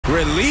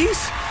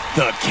release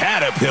the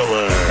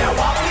caterpillar. Oh,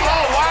 wow.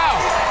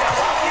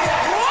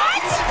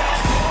 What?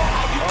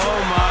 Oh,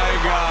 my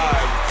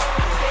God.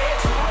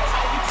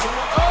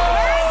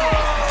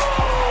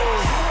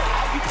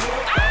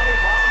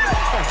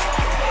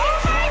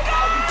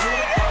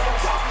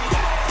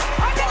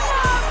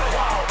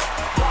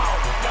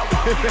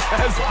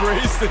 That's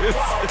braces.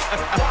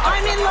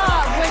 I'm in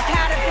love with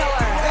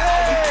Caterpillar.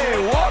 Hey,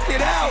 walk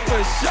it out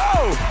for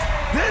show.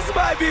 This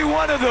might be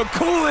one of the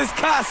coolest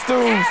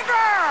costumes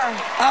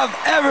I've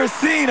ever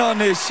seen on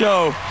this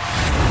show.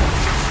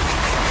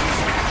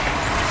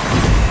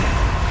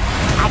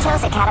 I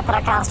chose a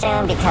caterpillar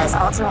costume because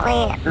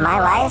ultimately my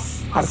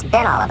life has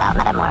been all about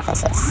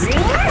metamorphosis.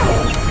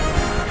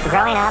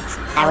 Growing up,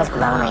 I was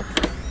lonely.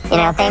 You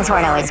know, things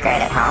weren't always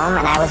great at home,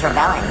 and I was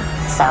rebelling.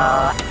 So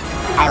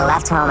I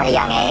left home at a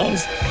young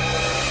age.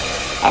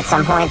 At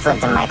some points,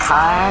 lived in my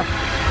car,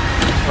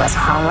 was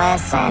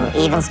homeless, and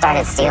even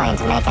started stealing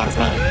to make ends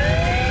meet.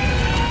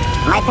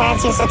 My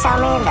parents used to tell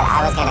me that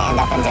I was going to end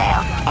up in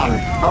jail, and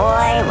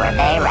boy, were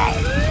they right.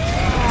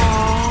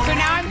 So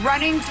now I'm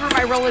running through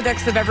my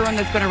Rolodex of everyone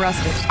that's been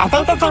arrested. I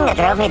think the thing that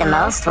drove me the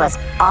most was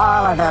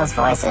all of those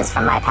voices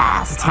from my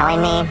past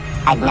telling me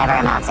I'd never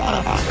amount to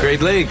anything.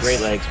 Great legs.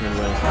 Great legs,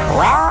 Midwest.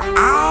 Well,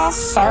 I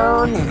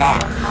showed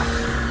them.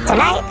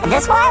 Tonight,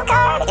 this wild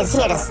card is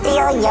here to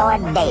steal your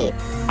date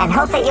and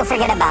hope that you'll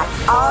forget about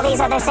all these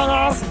other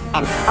singers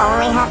and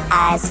only have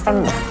eyes for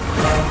me.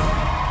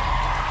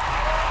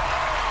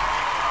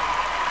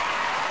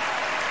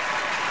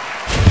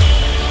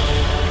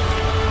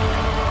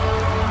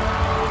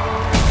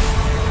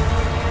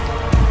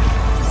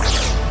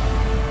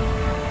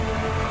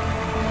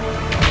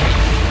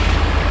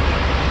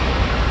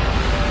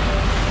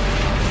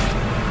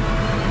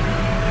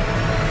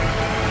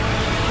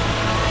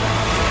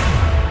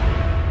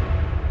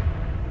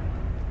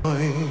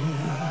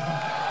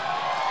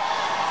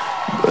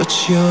 But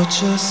you're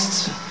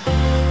just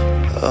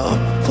a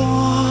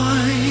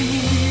boy.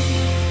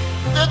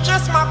 You're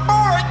just my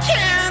boy,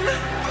 Ken. Yeah.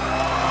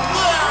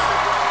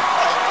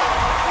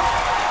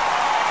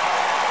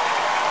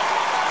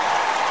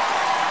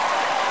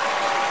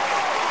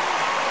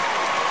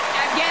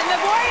 I'm getting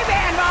the boy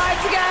band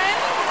vibes again.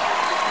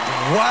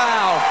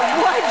 Wow.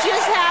 What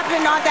just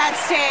happened on that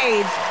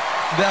stage?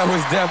 That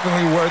was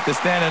definitely worth the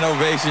standing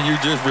ovation you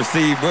just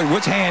received. But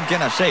which hand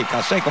can I shake?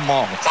 I'll shake them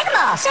all. Shake them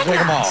all, shake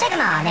them all, shake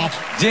them all, Nick.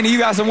 Jenny, you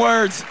got some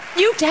words?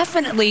 You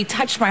definitely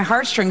touched my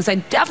heartstrings. I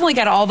definitely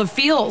got all the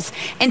feels.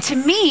 And to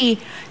me,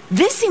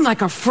 this seemed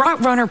like a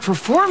front-runner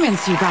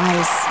performance, you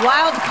guys.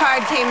 Wild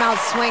card came out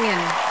swinging.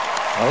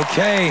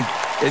 Okay,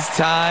 it's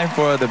time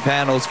for the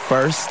panel's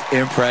first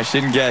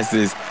impression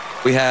guesses.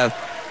 We have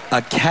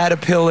a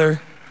caterpillar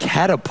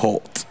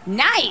catapult.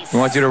 Nice. I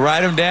want you to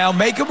write them down,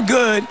 make them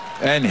good,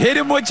 and hit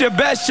them with your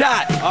best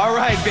shot. All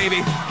right,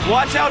 baby.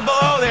 Watch out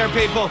below there,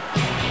 people.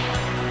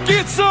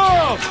 Get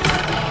some!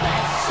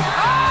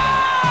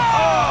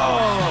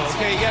 Oh!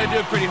 Okay, you gotta do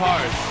it pretty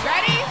hard.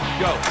 Ready?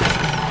 Go.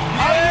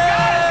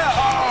 Yeah!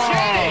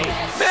 Jenny!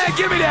 Man,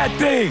 give me that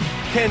thing.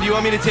 Ken, do you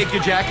want me to take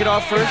your jacket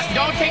off first?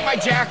 Don't take my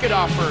jacket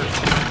off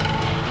first.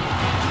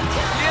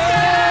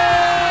 Yeah!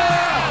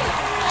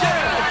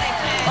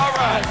 All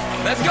right,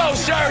 let's go,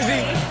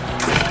 Scherzinger.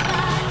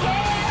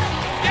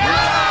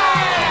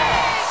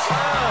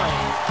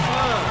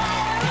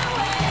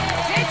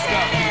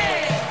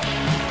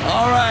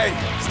 All right,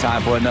 it's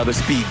time for another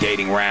speed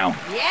dating round.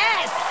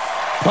 Yes!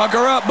 Pucker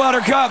up,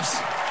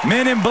 buttercups.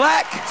 Men in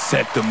black,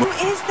 set the mood.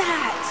 Who is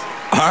that?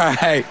 All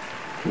right,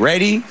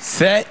 ready,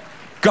 set,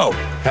 go.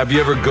 Have you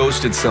ever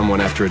ghosted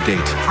someone after a date?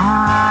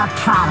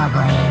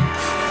 Probably.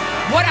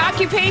 What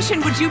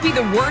occupation would you be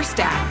the worst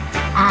at?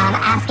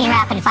 Asking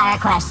rapid fire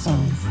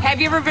questions. Have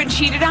you ever been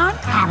cheated on?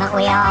 Haven't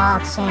we all,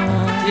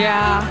 Jenny?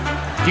 Yeah.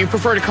 Do you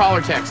prefer to call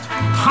or text?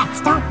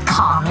 Text, don't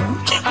call me.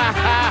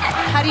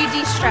 How do you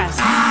de-stress?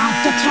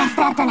 Get dressed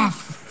up in a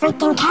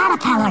freaking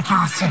caterpillar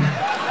costume.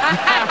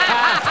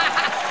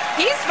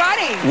 He's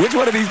funny. Which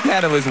one of these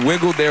panelists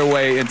wiggled their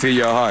way into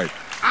your heart?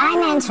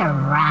 I'm into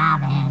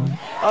Robin.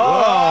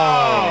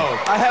 Oh!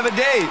 I have a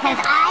date. Because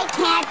I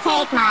can't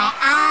take my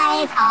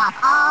eyes off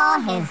all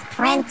his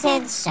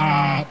printed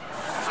shirts.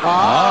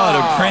 Oh,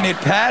 the printed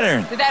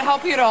pattern. Did that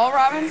help you at all,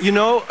 Robin? You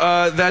know,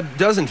 that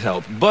doesn't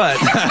help, but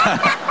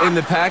in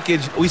the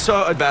package, we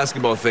saw a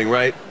basketball thing,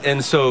 right?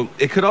 And so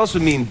it could also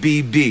mean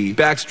BB,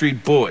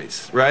 Backstreet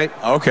Boys, right?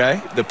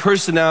 Okay. The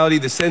personality,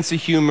 the sense of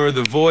humor,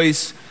 the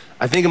voice,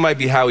 I think it might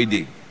be Howie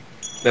D.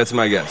 That's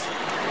my guess.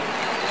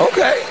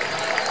 Okay.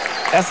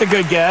 That's a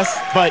good guess.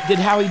 But did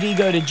Howie D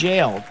go to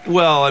jail?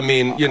 Well, I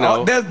mean, you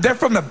know. Oh, they're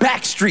from the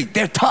back street.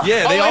 They're tough.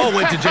 Yeah, they all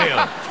went to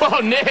jail. Oh,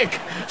 Nick,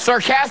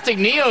 sarcastic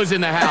Neo's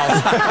in the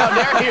house. How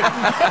dare you?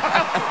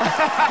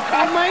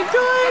 Oh, my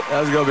God.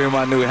 That's going to be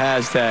my new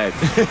hashtag.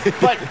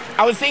 But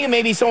I was thinking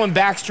maybe someone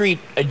Backstreet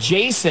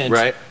adjacent.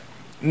 Right.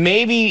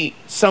 Maybe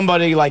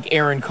somebody like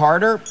Aaron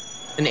Carter.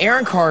 And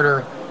Aaron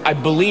Carter, I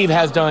believe,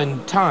 has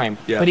done time.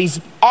 Yeah. But he's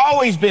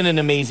always been an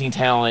amazing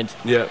talent.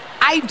 Yeah.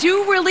 I I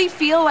do really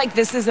feel like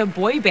this is a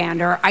boy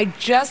bander. I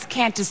just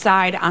can't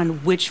decide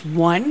on which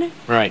one.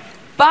 Right.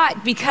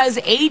 But because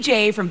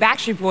AJ from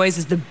Backstreet Boys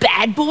is the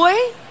bad boy,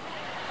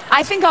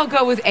 I think I'll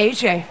go with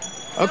AJ.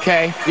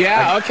 Okay.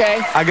 Yeah,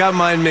 okay. I got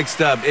mine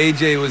mixed up.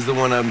 AJ was the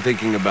one I'm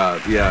thinking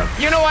about, yeah.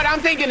 You know what? I'm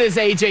thinking it's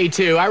AJ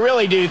too. I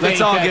really do think.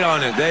 Let's all get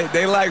on it.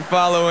 They like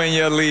following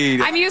your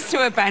lead. I'm used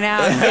to it by now.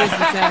 It's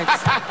season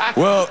 6.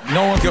 Well,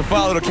 no one can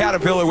follow the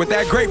caterpillar with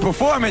that great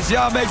performance.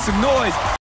 Y'all make some noise.